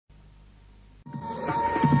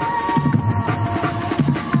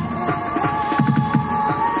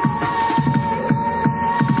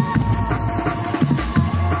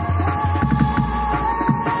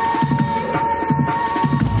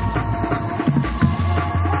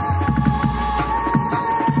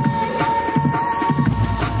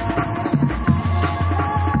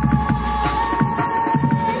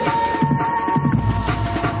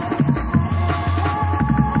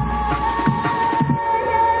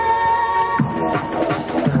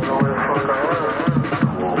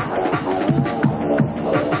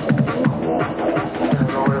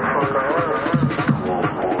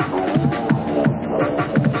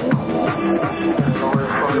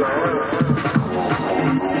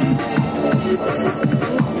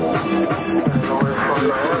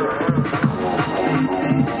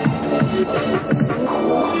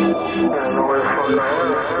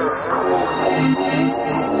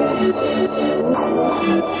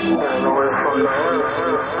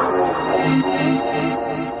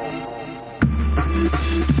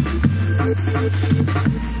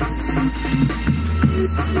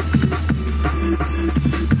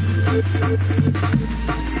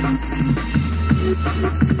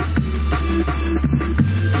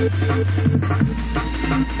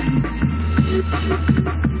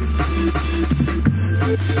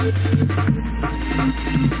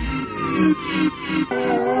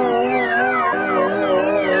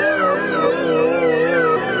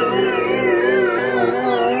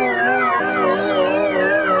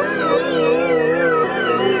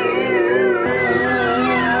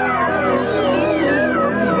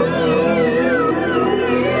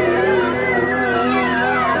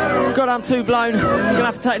God, I'm too blown. I'm gonna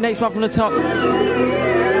have to take the next one from the top.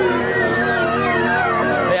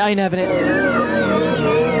 It ain't having it.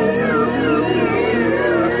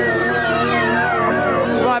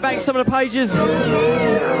 Right, back to some of the pages.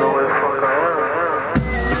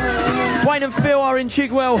 Wayne and Phil are in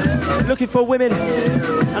Chigwell looking for women.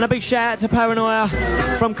 And a big shout out to Paranoia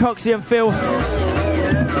from Coxie and Phil.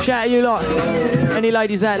 Shout out to you lot. Any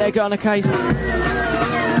ladies out there got on a case?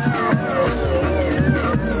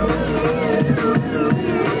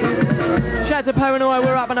 Shout out to Paranoia,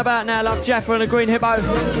 we're up and about now. Love Jaffa and a green hippo.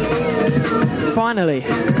 Finally.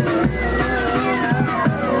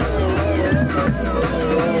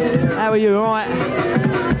 How are you, alright?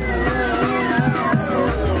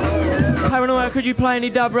 Paranoia, could you play any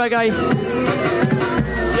dub reggae?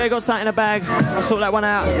 Yeah, got something in a bag. I'll sort that one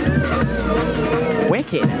out.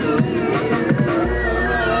 Wicked.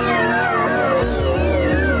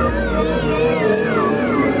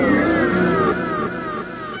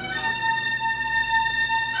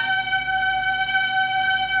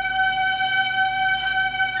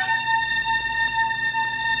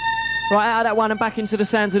 Right, out of that one and back into the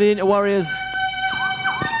sounds of the Inter Warriors.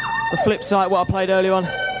 The flip side, what I played earlier on.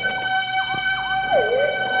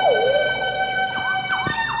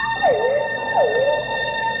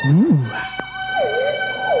 Ooh.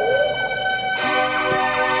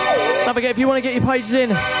 Don't forget, if you want to get your pages in,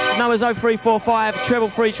 numbers 0345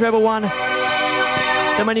 333 111.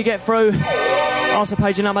 Then when you get through, ask the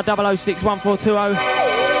page number 006 1420.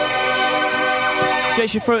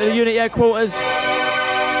 Gets you through to the unit headquarters.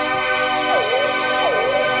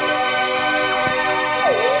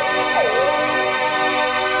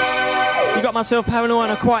 You got myself, Paranoia,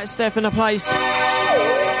 and a quiet Steph in the place.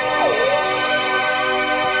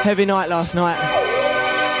 Heavy night last night.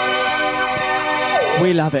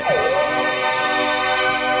 We love it.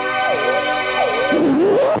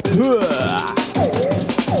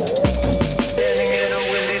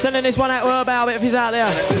 Sending this one out to Herb Albert if he's out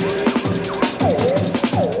there.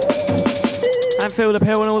 And Phil the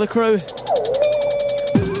Pill and all the crew.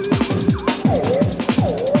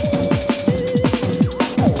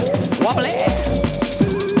 Wobbly.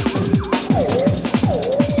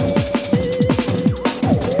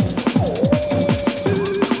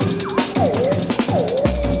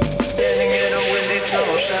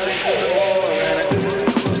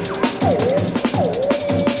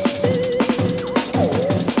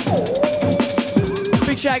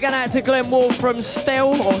 Big shout going out to Glenn Wall from Stell,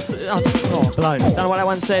 or blown. Don't know what that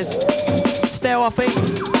one says. Stell, I think.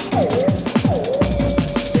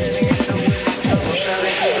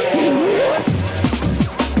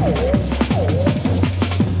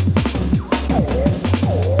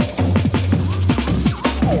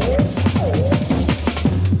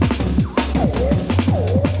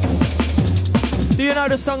 Do you know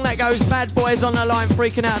the song that goes, Bad Boys on the Line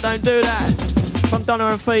Freaking Out, Don't Do That? From Donna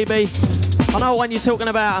and Phoebe. I know what one you're talking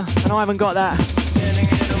about, and I haven't got that.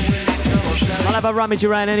 I'll have a rummage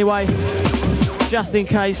around anyway, just in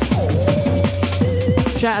case.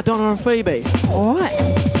 Shout out Donna and Phoebe. Alright.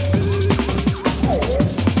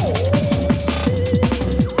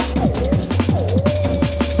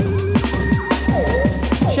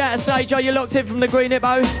 Shout out Sage, are you locked in from the Green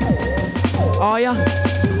Hippo? Are ya?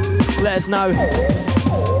 Let us know.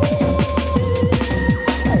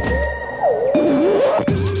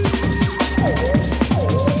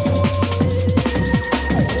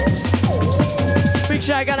 Big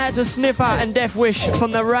shout going out to Sniffer and Death Wish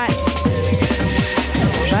from the Rat.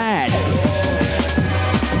 Bad.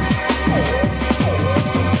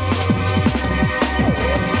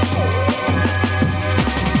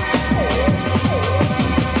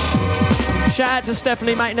 Shout out to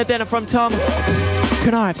Stephanie making a dinner from Tom.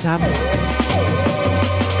 Can I have some?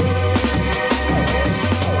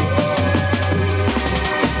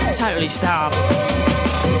 Totally starved.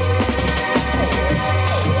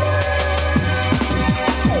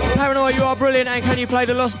 Paranoia, you are brilliant, and can you play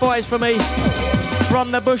the Lost Boys for me? from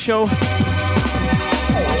the bushel.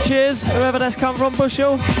 Cheers, whoever that's come from,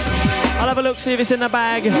 bushel. I'll have a look, see if it's in the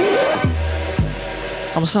bag.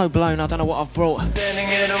 I'm so blown, I don't know what I've brought.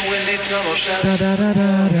 Da, da, da,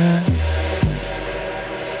 da, da.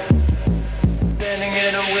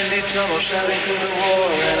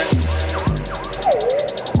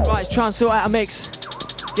 Right, let's try and sort out a mix.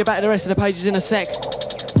 Get back to the rest of the pages in a sec.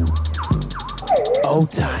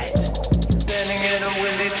 Hold tight.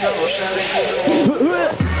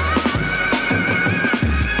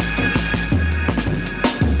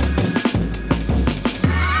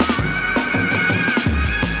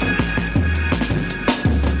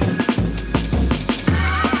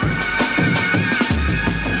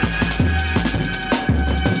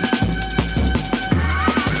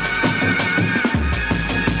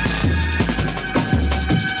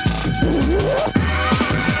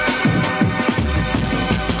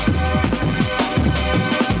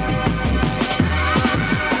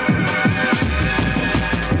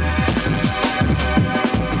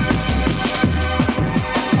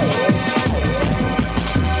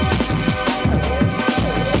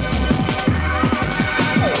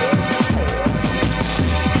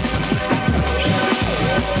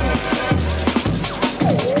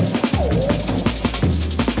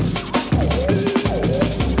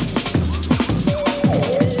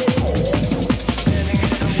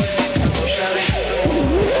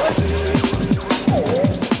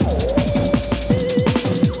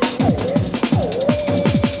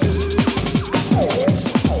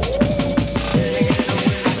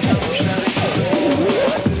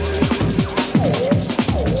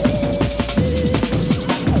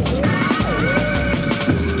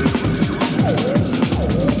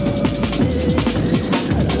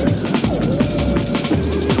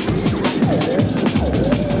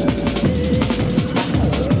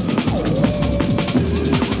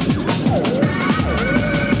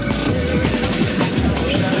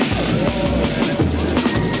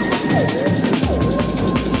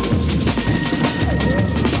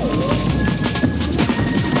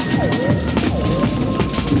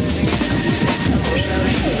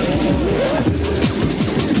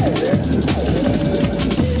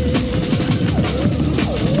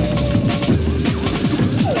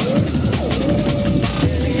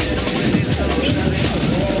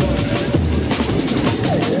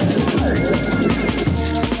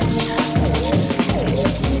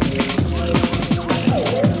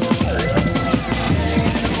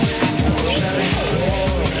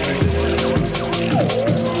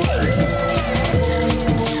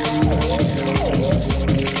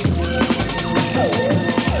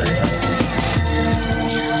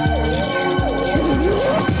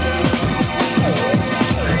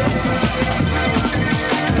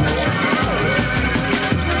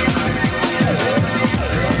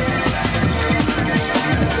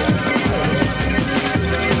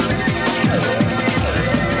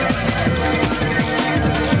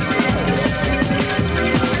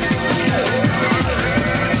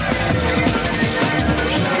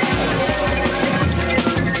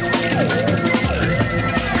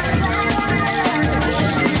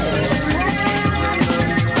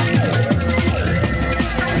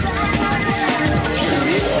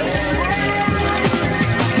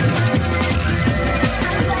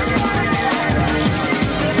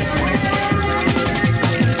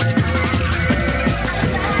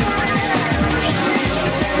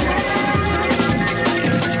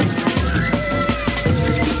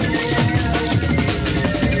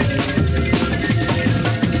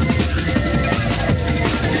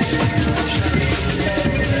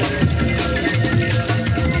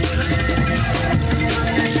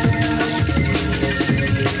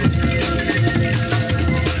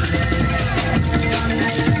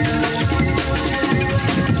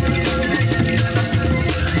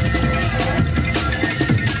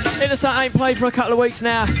 I ain't played for a couple of weeks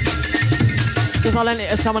now because I lent it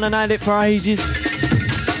to someone and owned it for ages.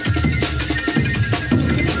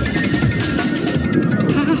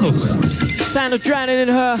 Ow. Sound of Drowning in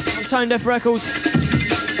Her on Tone Deaf Records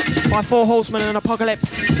by Four Horsemen and an Apocalypse.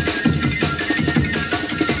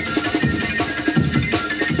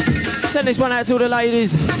 Send this one out to all the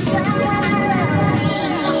ladies.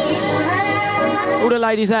 All the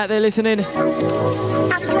ladies out there listening.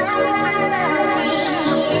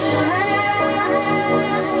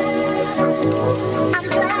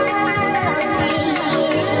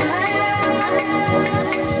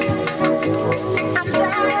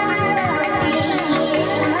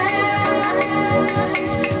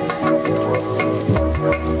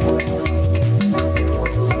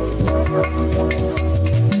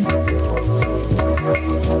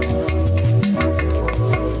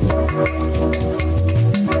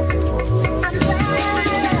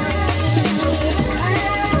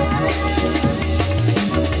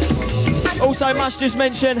 I must just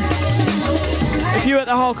mention, if you were at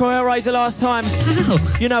the Hardcore Hellraiser last time,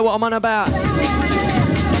 you know what I'm on about.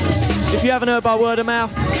 If you haven't heard by word of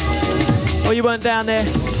mouth, or you weren't down there,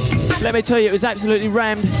 let me tell you, it was absolutely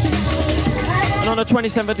rammed. And on the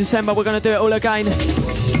 27th of December, we're going to do it all again.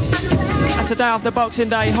 That's the day after Boxing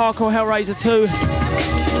Day, Hardcore Hellraiser 2.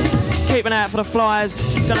 Keep an eye out for the flyers.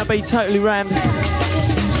 It's going to be totally rammed.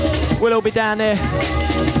 We'll all be down there.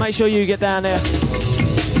 Make sure you get down there.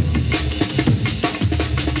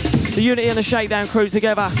 The Unity and the Shakedown crew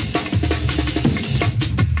together.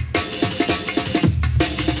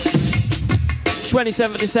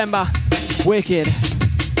 '27th of December. Wicked.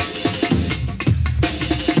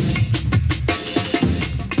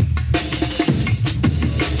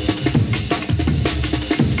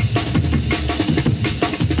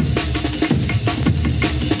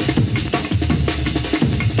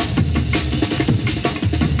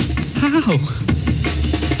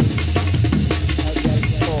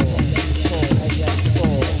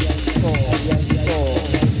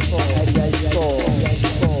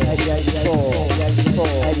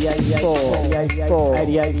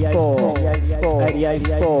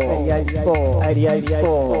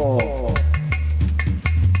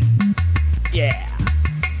 Yeah.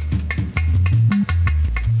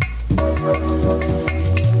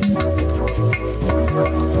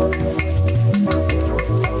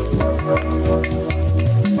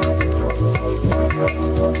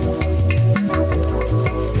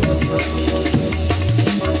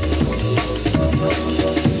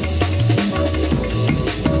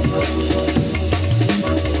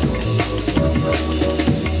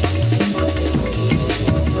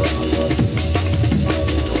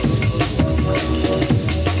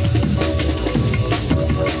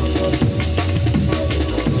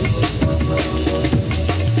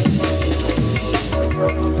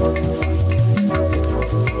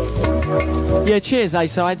 Yeah, cheers,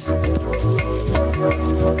 A-sides. I'll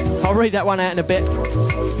read that one out in a bit.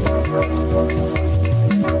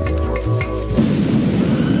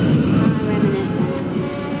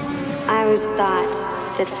 I always thought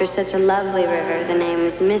that for such a lovely river, the name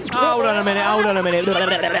was Mystery. Hold on a minute.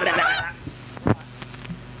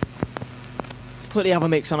 Put the other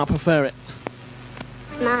mix on, I prefer it.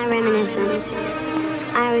 My reminiscence.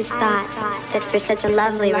 I always thought that for such a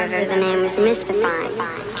lovely river, the name was mystifying.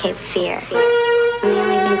 Cape Fear. And the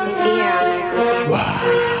only thing to fear on those enchantments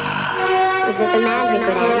was that the magic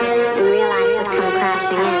would end and real life would come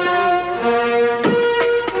crashing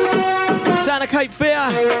in. Sound of Cape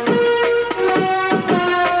Fear.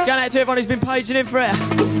 Going out to everyone who's been paging in for it.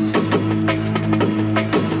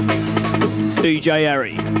 DJ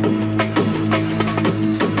Harry.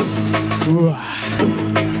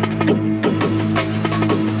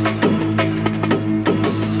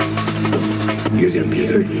 You're gonna be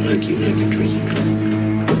hurting like you never dreamed.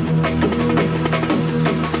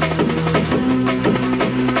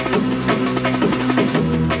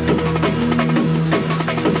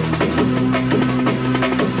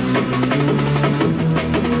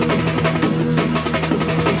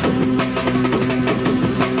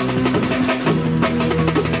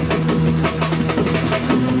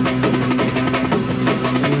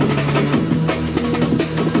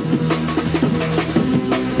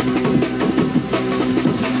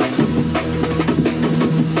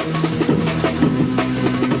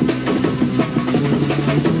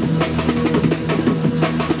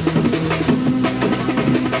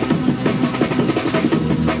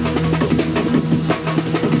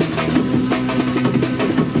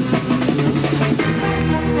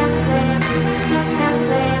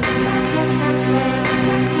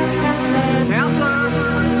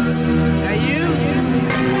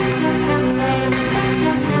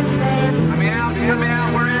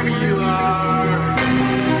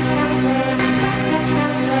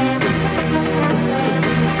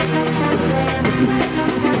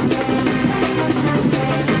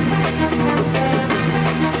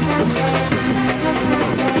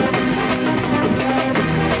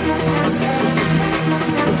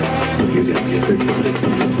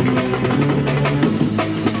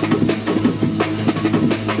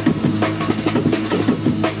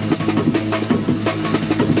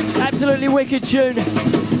 Absolutely wicked tune.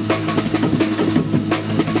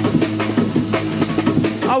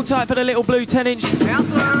 Hold tight for the little blue 10-inch.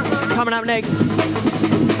 Coming up next.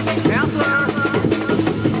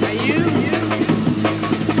 Hey, you?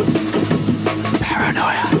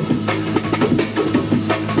 Paranoia.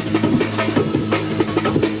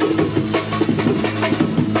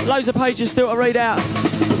 Loads of pages still to read out.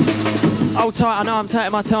 Hold tight, I know I'm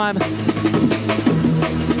taking my time.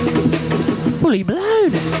 Fully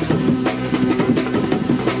blown.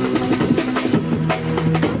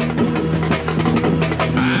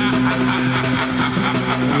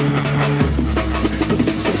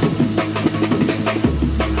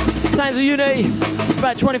 Sounds of Unity. It's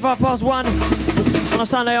about 1:25 on a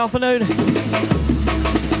Sunday afternoon.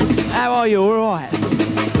 How are you? All right.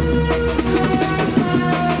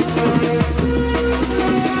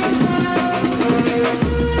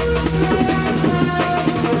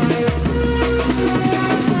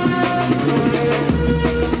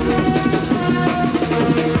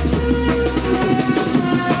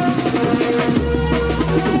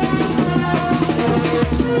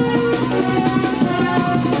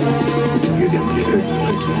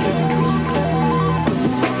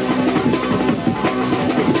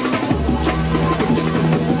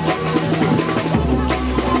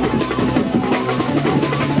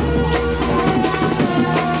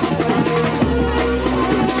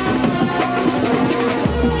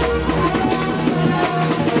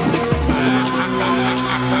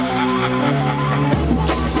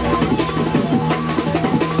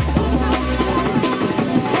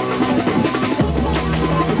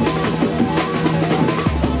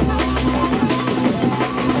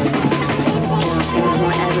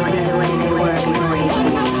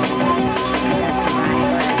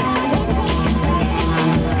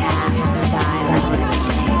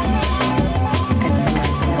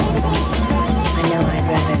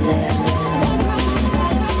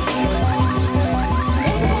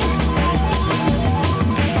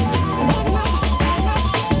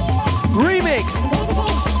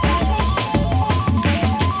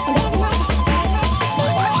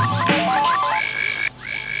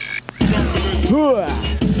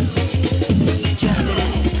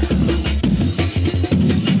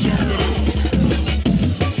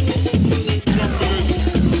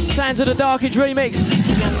 To the Darkage remix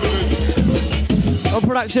on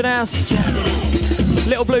Production House.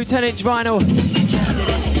 Little blue 10-inch vinyl.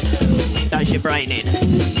 Does your brain in.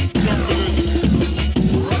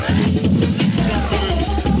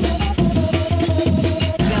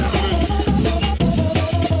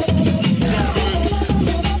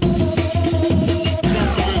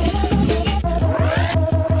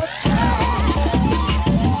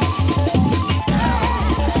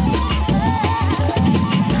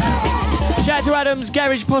 To Adam's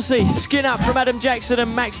Garage Posse, Skin Up from Adam Jackson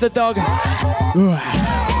and Max the Dog.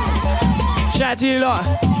 Shout out to you lot.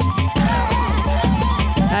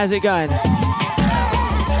 How's it going?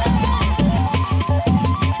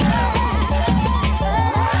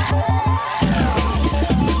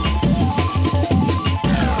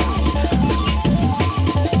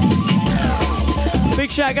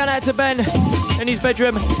 Big shout going out to Ben in his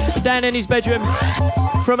bedroom, Dan in his bedroom,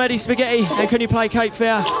 from Eddie Spaghetti, and can you play Cape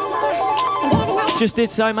Fear? Just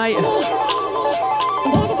did so, mate.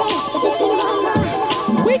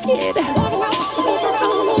 Wicked.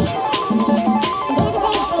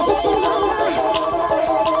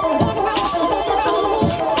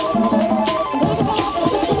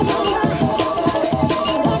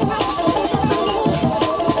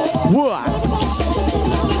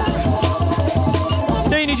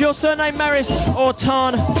 Dean, is your surname Maris or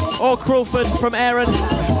Tarn or Crawford from Aaron?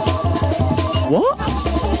 What?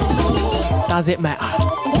 Does it matter?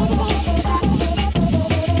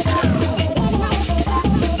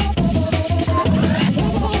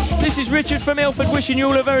 This is Richard from Ilford wishing you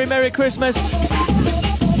all a very Merry Christmas.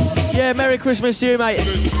 Yeah, Merry Christmas to you, mate.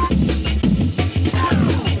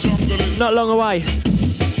 Not long away.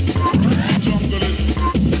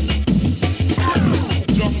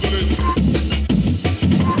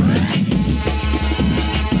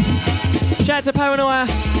 Shout out to Paranoia.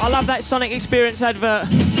 I love that Sonic Experience advert.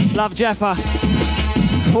 Love Jaffa.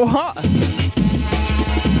 What?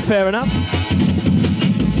 Fair enough.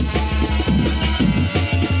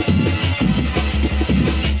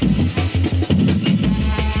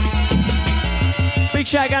 Big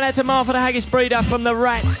shout going out to Martha the Haggis Breeder from the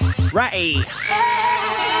Ratty.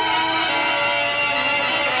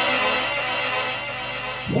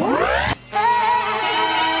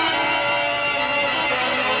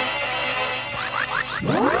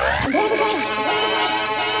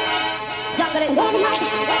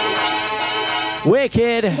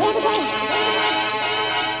 Wicked.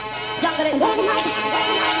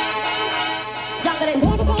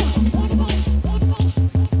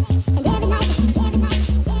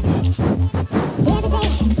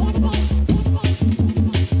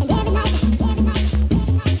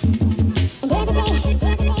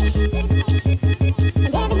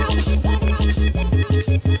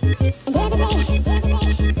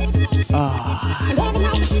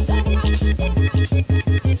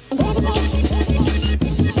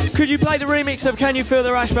 Could you play the remix of Can You Feel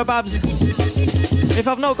the Rush for Bubs? If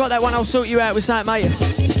I've not got that one, I'll sort you out with something, mate.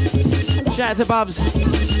 Shout out to Bubs.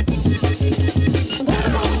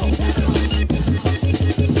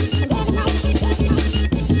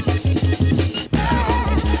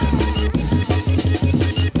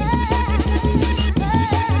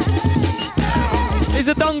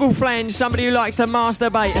 Dongle Flange, somebody who likes to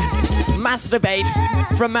masturbate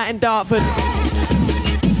from Matt in Dartford.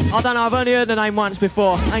 I don't know, I've only heard the name once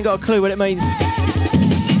before. I ain't got a clue what it means.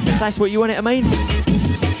 If that's what you want it to mean,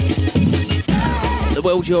 the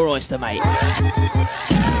world's your oyster, mate.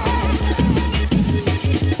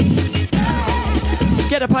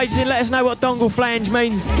 Get the pages in, let us know what Dongle Flange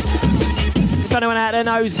means. If anyone out there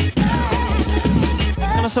knows.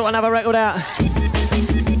 Gonna sort another record out.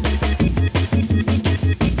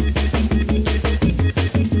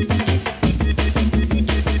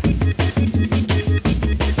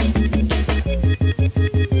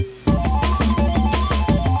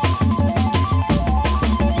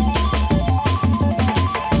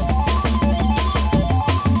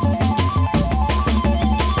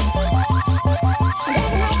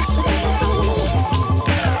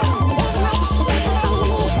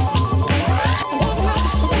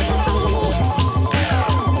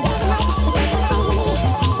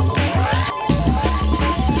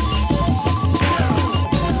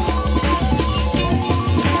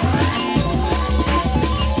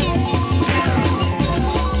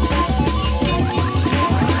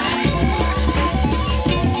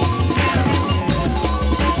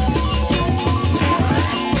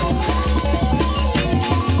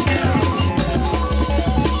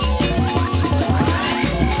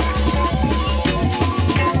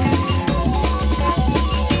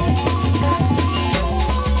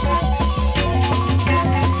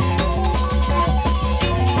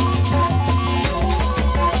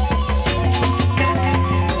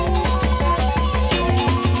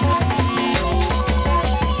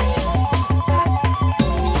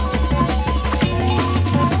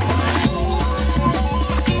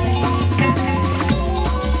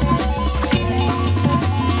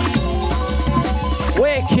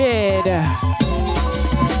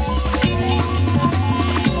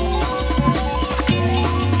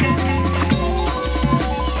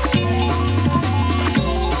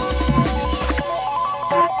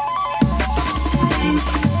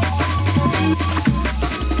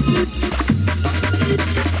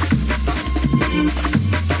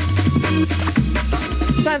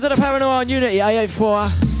 Sounds of the Paranoia Unity,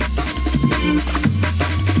 884.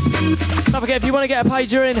 Don't forget, if you want to get a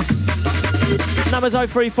pager in, number's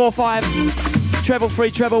 0345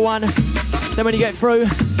 333 Then when you get through,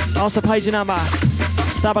 ask the pager number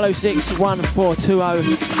 006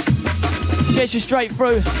 1420. Gets you straight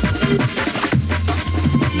through.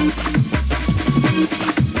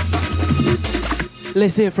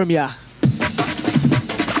 Let's hear from ya.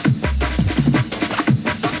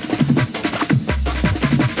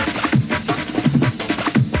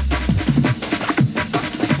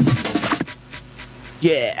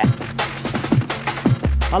 Yeah.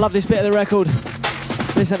 I love this bit of the record.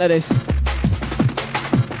 Listen to this.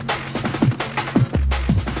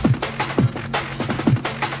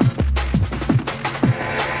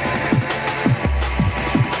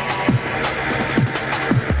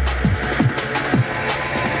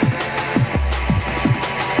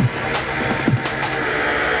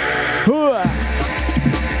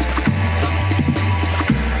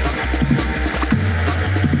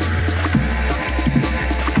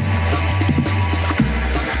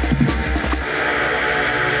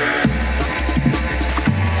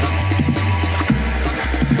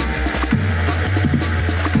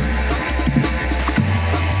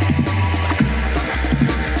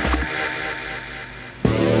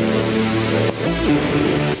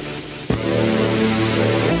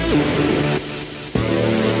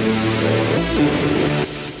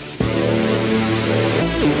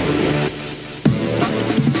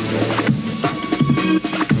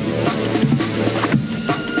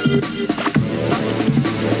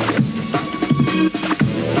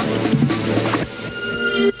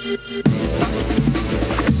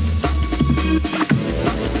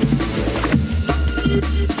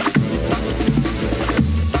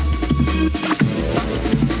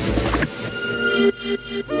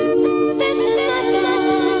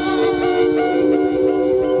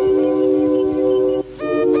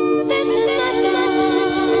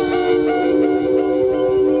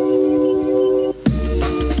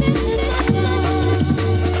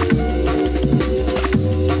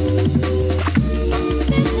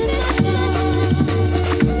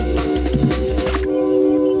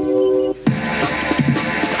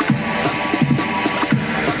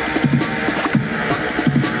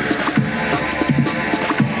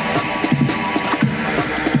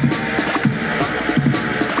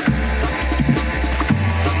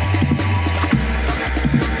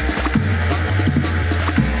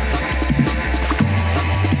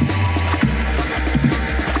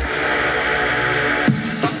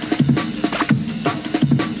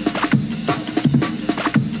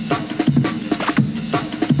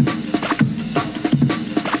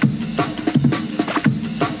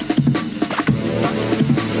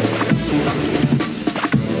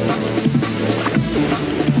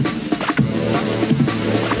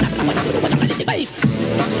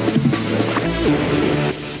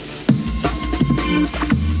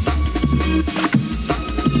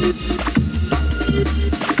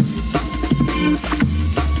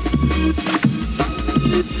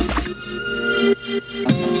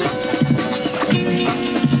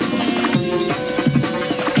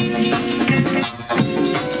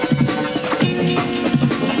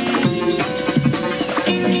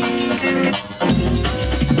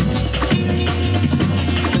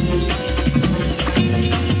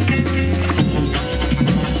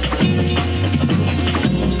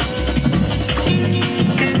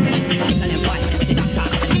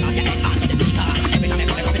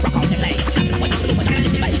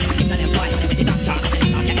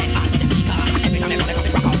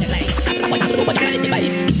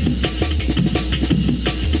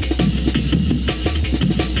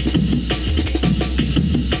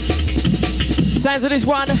 out to this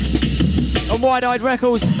one on Wide Eyed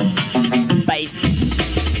Records. Bass.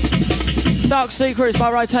 Dark Secrets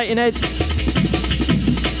by Rotating Heads.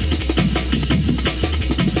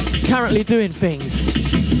 Currently doing things.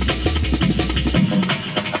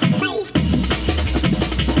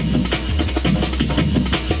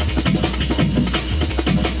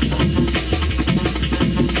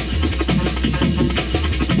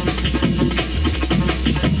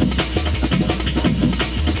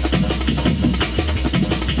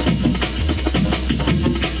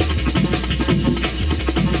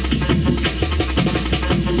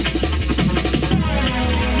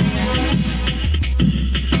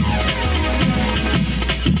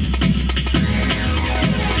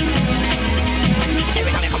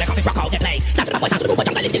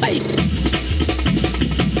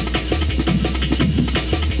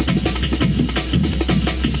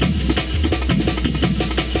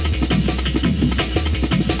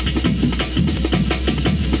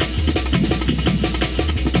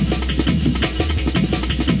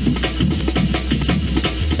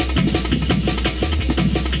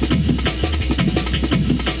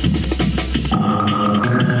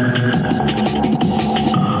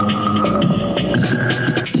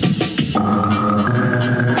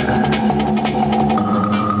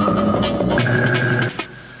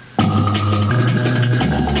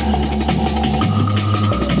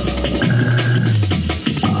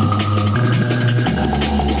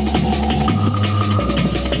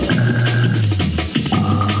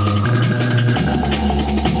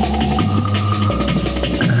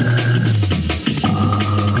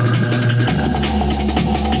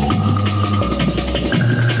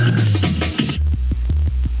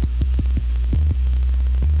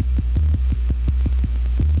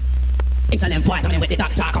 Excellent boy, coming with the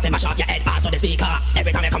doctor, coughing my shot, your head pass on the speaker.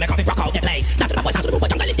 Every time you come, rock out the place. Sound to my voice, sound to the root, but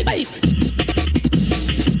jungle is the bass.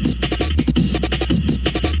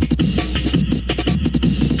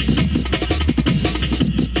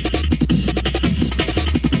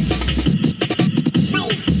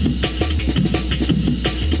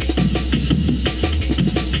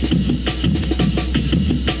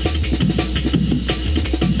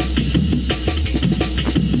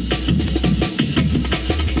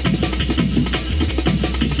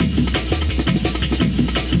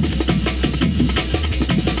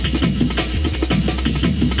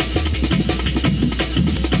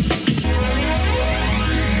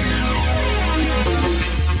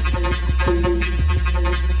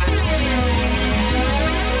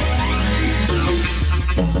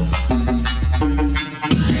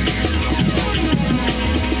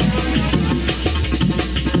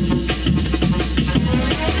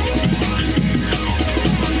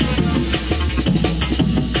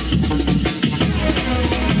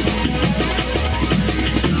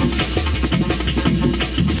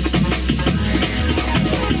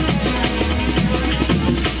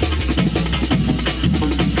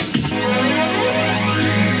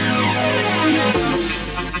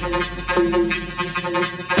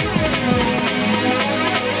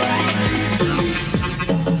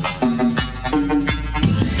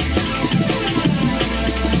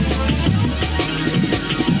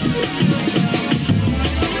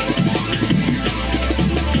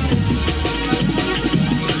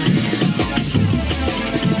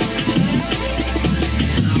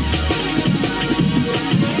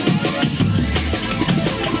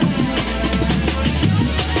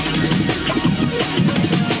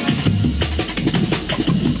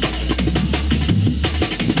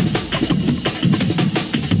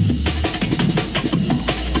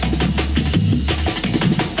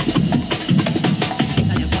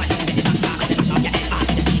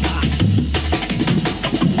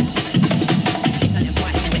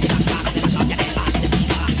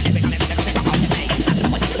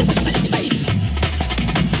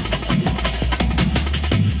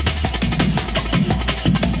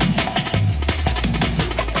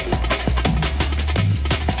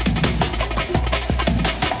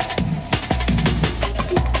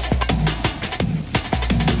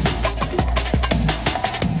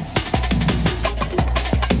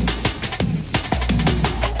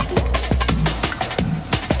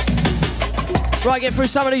 Right, get through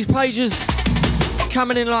some of these pages.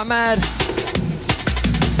 Coming in like mad.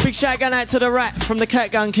 Big shout going out to the Rat from the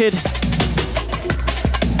Cat Gun Kid.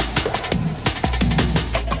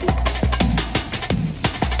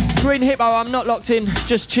 Green Hippo, I'm not locked in,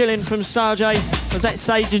 just chilling from Sarjay. Was that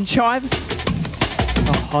Sage and Chive?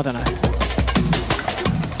 Oh, I don't know.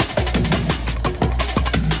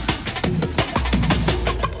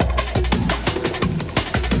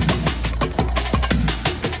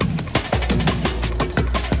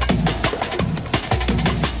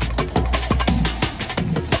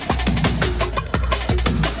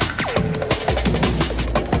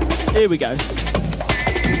 Here we go.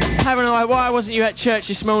 Paranoia, why wasn't you at church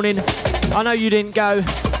this morning? I know you didn't go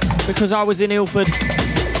because I was in Ilford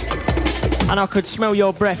and I could smell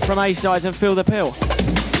your breath from A-sides and feel the pill.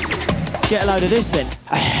 Get a load of this then.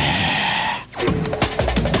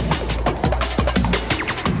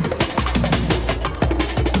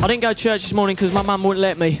 I didn't go to church this morning because my mum wouldn't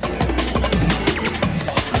let me.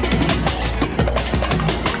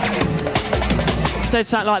 Said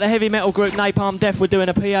something like the heavy metal group Napalm Death were doing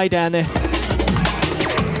a PA down there.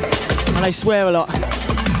 And they swear a lot.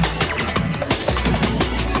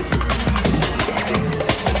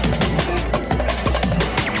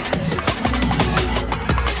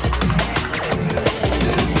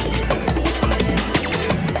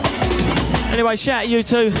 Anyway, shout at you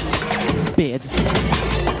two beards.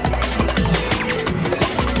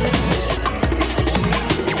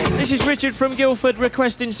 This is Richard from Guildford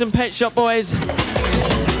requesting some Pet Shop Boys.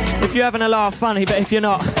 If you're having a laugh, funny, but if you're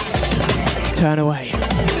not, turn away.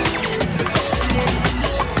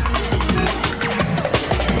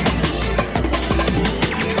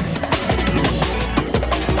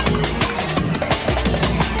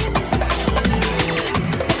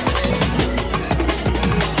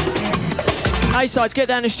 A-sides, get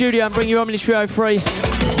down the studio and bring your Omni Trio 3.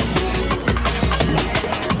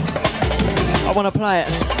 I want to play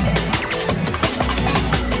it.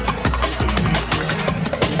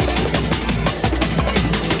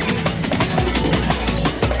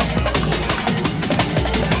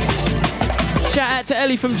 Shout out to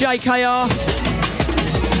Ellie from JKR.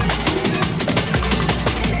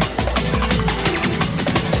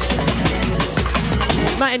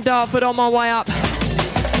 Matt in Dartford on my way up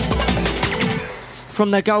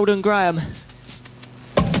from the Golden Graham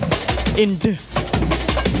in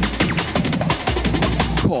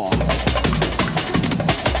Core.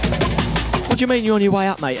 What do you mean you're on your way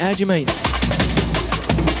up, mate? How do you mean?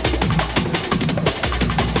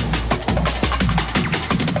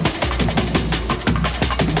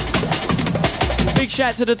 Big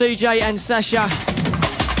shout to the DJ and Sasha.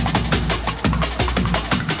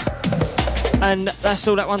 And that's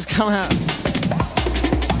all that one's come out.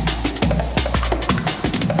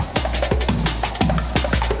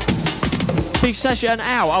 Big Sasha and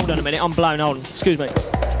ow, hold on a minute, I'm blown on. Excuse me.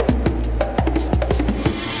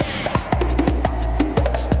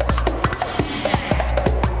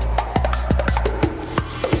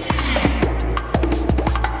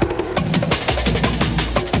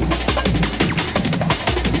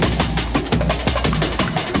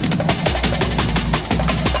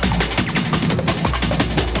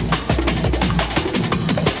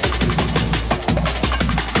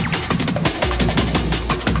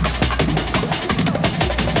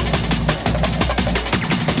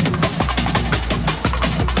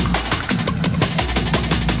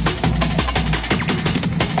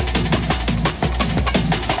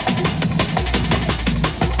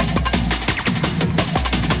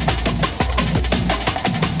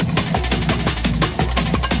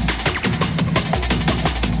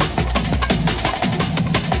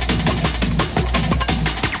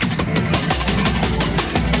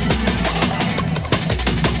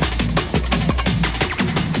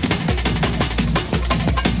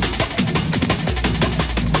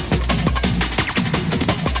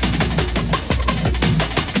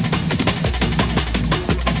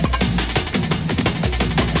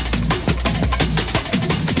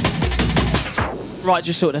 Right,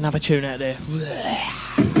 just sorted another tune out there.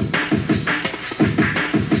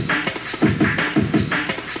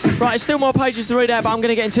 Right, there's still more pages to read out, but I'm going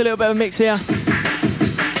to get into a little bit of a mix here.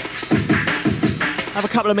 Have a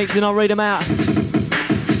couple of mixes and I'll read them out.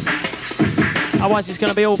 Otherwise it's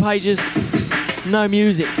going to be all pages, no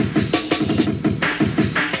music.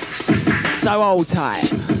 So hold tight.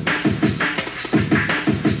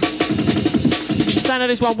 Sound of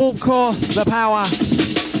this one, Warp Core, The Power.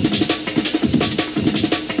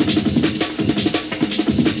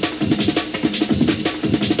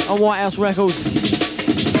 On White House Records.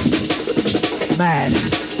 Mad.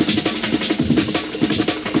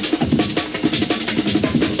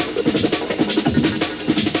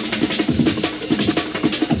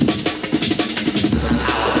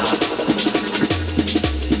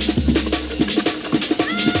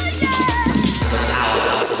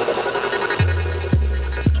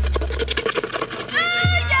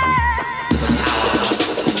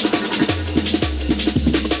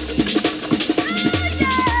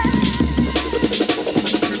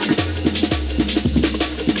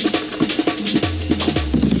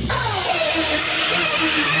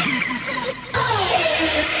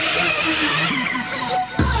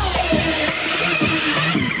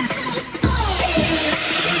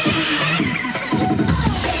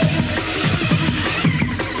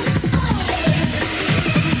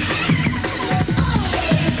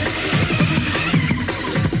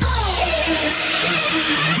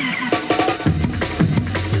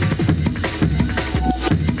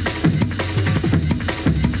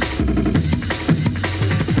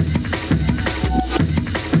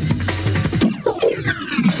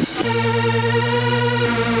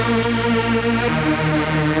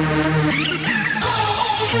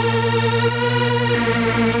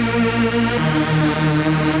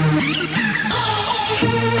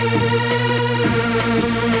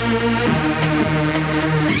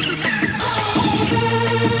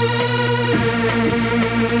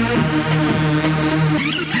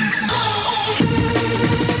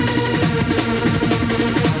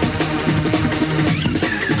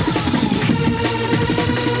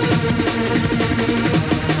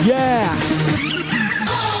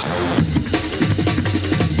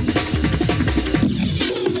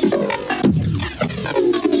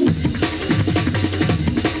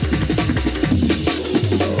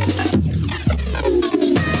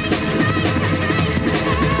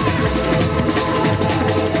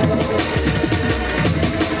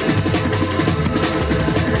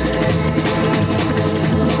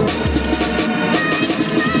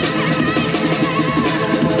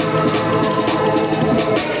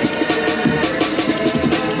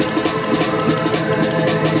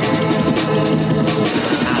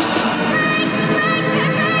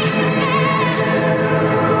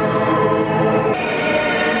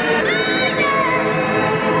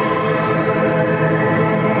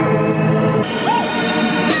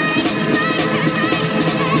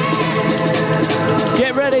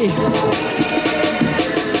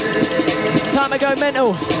 Time to go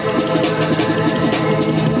mental.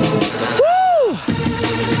 Woo!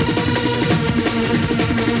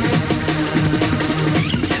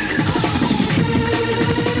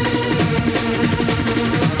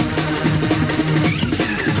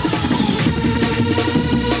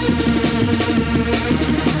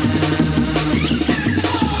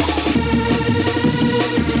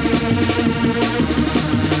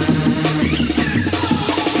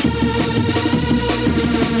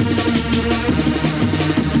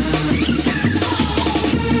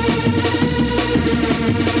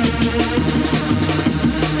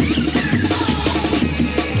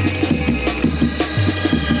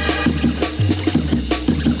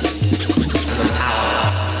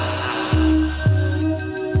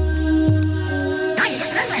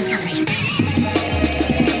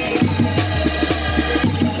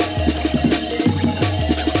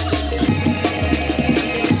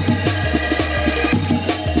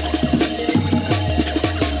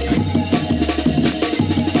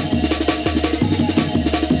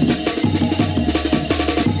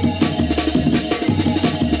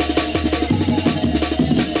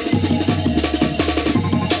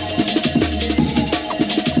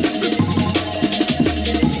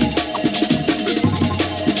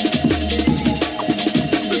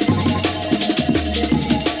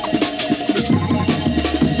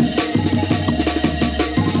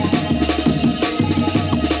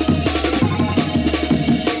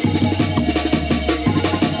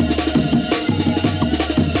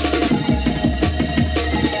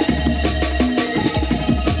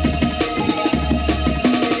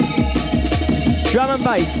 Drum and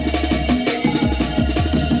bass.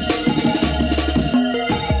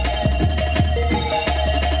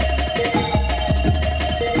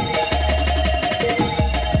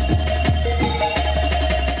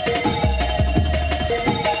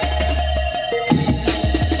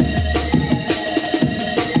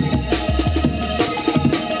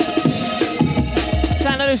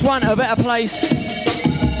 Sound of this one, A Better Place.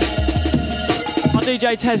 On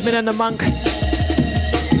DJ Tasmin and the Monk.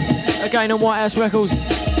 Again on White House Records.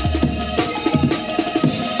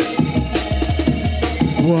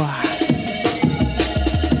 Wow.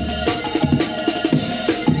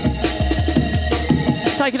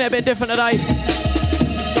 Taking it a bit different today.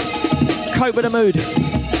 Cope with the mood.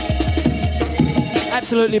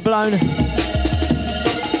 Absolutely blown.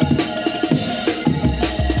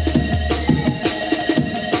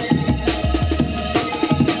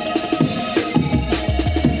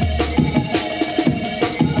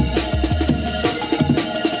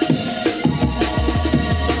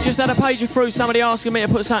 Had a page through somebody asking me to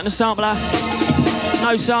put something in a sampler.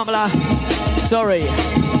 No sampler. Sorry.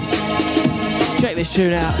 Check this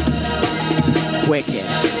tune out. Wicked.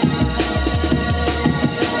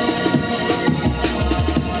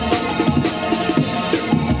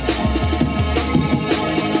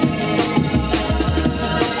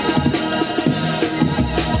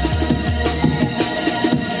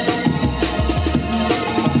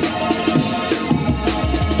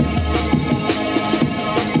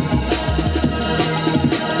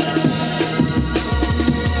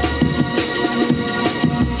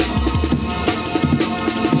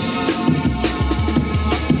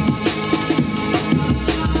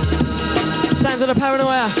 Of the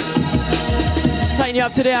Paranoia, taking you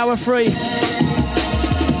up to the hour 3.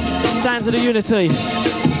 Sounds of the Unity.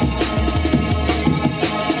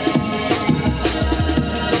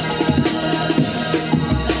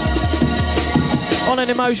 on an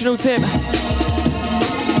emotional tip.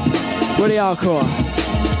 Really hardcore.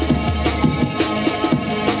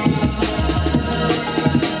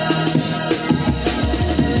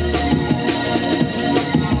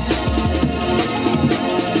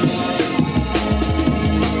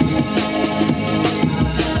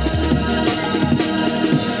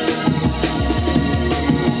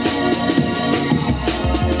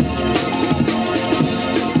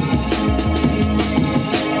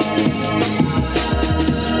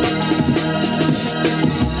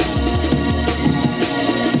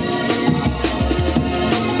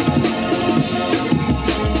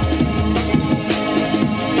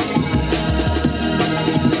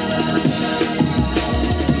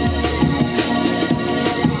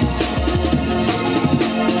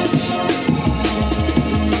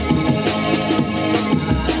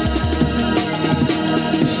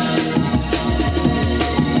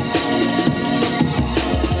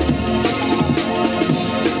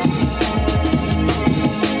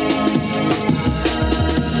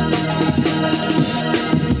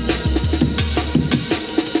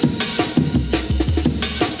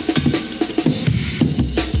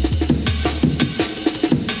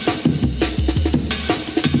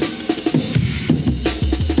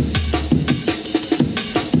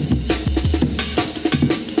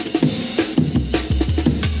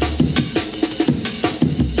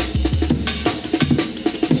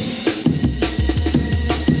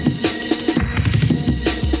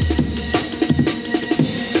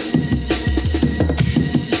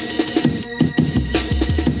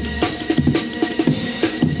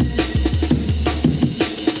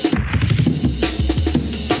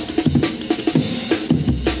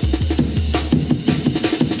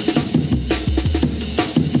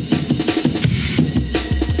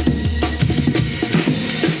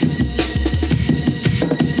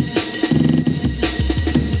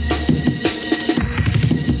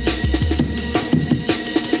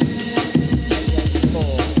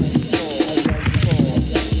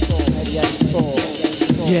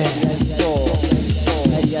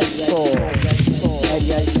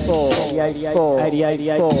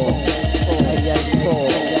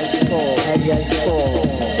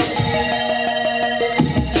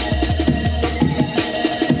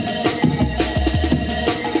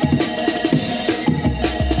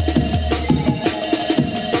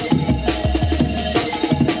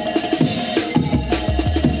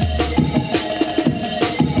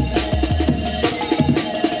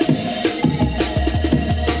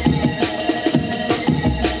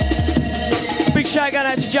 Shout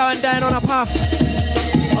out to Joe and Dan on a puff.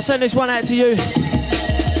 I'll send this one out to you.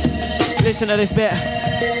 Listen to this bit.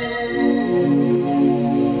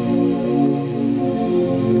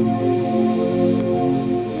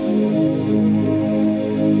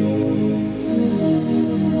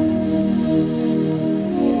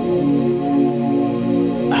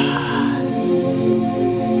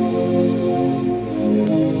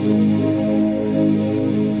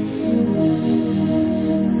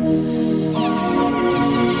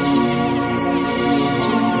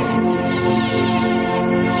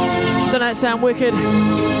 Sound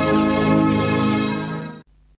wicked.